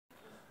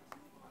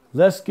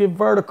Let's get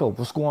vertical.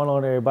 What's going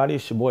on, everybody?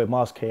 It's your boy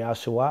Moss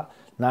Kayashawa,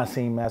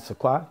 Nasim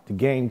Massaquat. The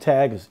game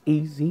tag is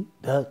Easy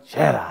the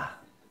Jedi.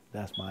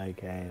 That's my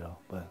AKA though,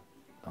 but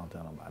don't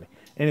tell nobody.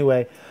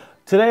 Anyway,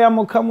 today I'm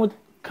gonna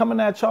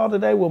coming at y'all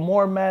today with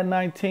more Madden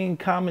 19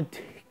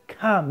 commentary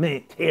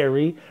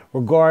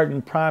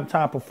regarding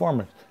primetime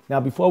performance. Now,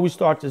 before we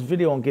start this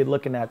video and get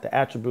looking at the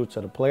attributes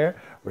of the player,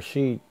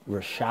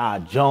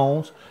 Reshad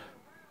Jones,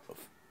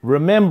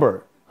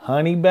 remember,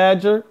 Honey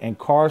Badger and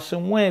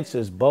Carson Wentz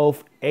is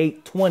both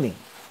 820.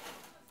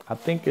 I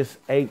think it's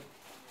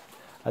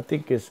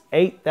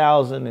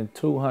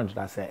 8,200.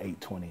 I said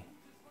 820.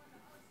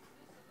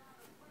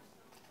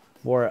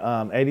 For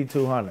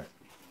 8,200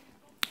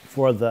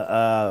 for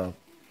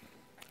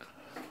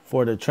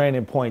the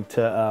training point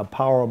to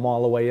power them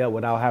all the way up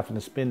without having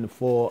to spend the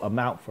full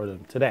amount for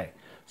them today.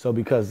 So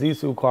because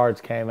these two cards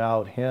came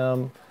out,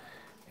 him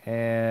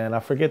and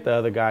I forget the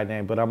other guy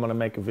name, but I'm going to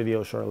make a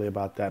video shortly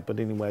about that. But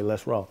anyway,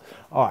 let's roll.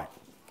 All right,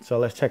 so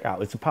let's check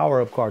out. It's a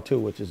power-up card, too,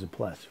 which is a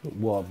plus.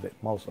 Well,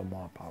 most of them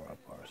are power-up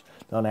cards.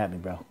 Don't at me,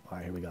 bro. All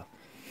right, here we go.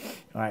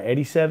 All right,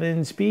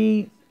 87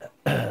 speed,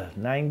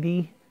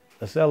 90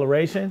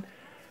 acceleration.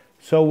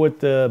 So with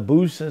the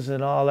boosts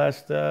and all that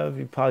stuff,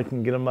 you probably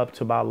can get them up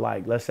to about,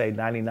 like, let's say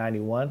 90,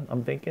 91,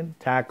 I'm thinking.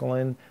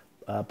 Tackling.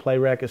 Play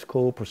rec is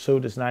cool.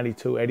 Pursuit is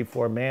 92,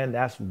 84 man.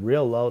 That's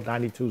real low.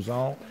 92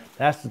 zone.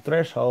 That's the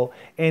threshold.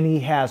 And he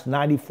has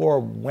 94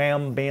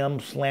 wham, bam,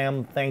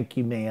 slam, thank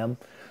you, ma'am.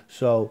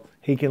 So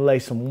he can lay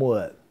some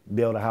wood.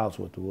 Build a house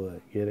with the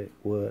wood. Get it?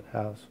 Wood,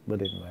 house. But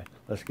anyway,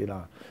 let's get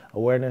on.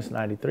 Awareness,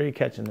 93.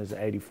 Catching is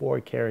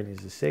 84. Carrying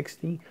is a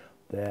 60.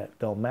 That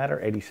don't matter.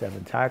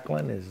 87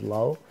 tackling is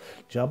low.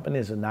 Jumping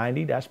is a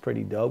 90. That's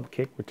pretty dope.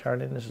 Kick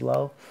returning is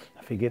low.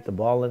 If you get the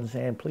ball in his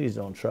hand, please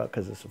don't truck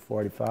because it's a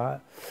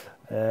 45.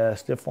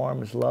 Stiff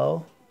arm is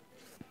low.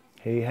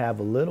 He have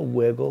a little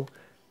wiggle.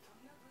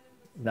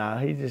 Nah,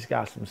 he just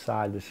got some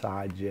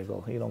side-to-side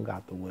jiggle. He don't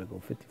got the wiggle.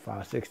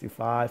 55,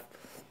 65.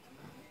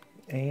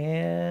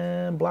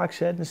 And block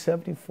shedding is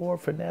 74.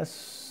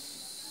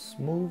 Finesse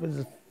move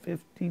is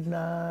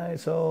 59.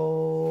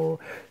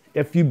 So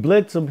if you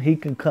blitz him, he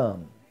can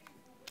come.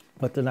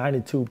 But the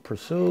 92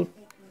 pursuit,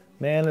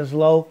 man is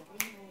low.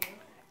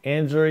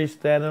 Injury,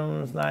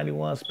 stamina is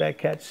 91. Spec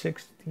catch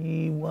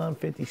 61,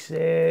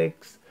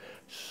 56.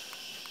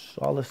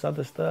 All this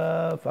other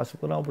stuff. I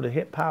went over the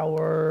hit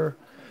power.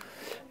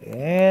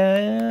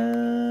 And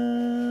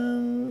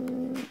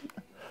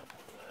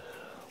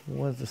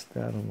what's the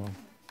stamina?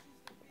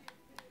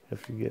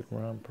 If you get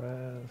run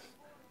press,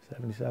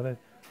 77.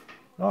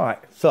 All right,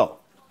 so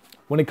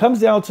when it comes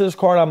down to this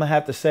card, I'm going to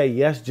have to say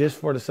yes, just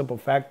for the simple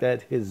fact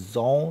that his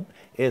zone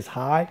is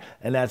high,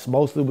 and that's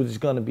mostly what it's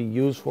going to be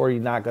used for.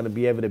 You're not going to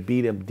be able to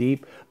beat him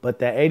deep. But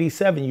that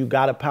 87, you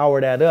got to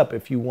power that up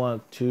if you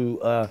want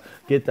to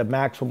get the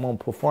maximum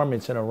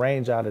performance and a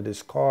range out of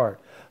this card.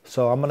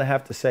 So I'm going to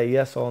have to say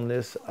yes on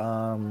this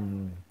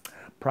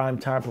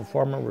primetime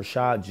performer,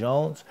 Reshad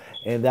Jones.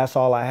 And that's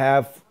all I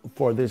have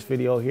for this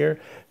video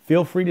here.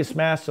 Feel free to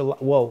smash the,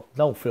 well,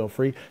 don't feel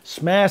free.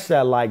 Smash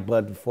that like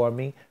button for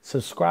me.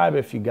 Subscribe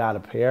if you got a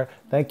pair.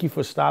 Thank you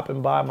for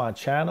stopping by my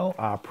channel.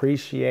 I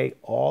appreciate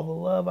all the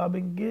love I've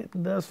been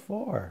getting thus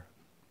far.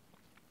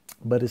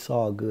 But it's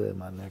all good,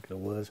 my neck of the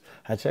woods.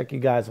 I'll check you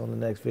guys on the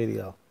next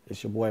video.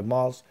 It's your boy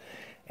Moss,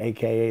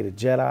 a.k.a. the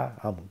Jedi.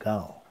 I'm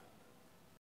gone.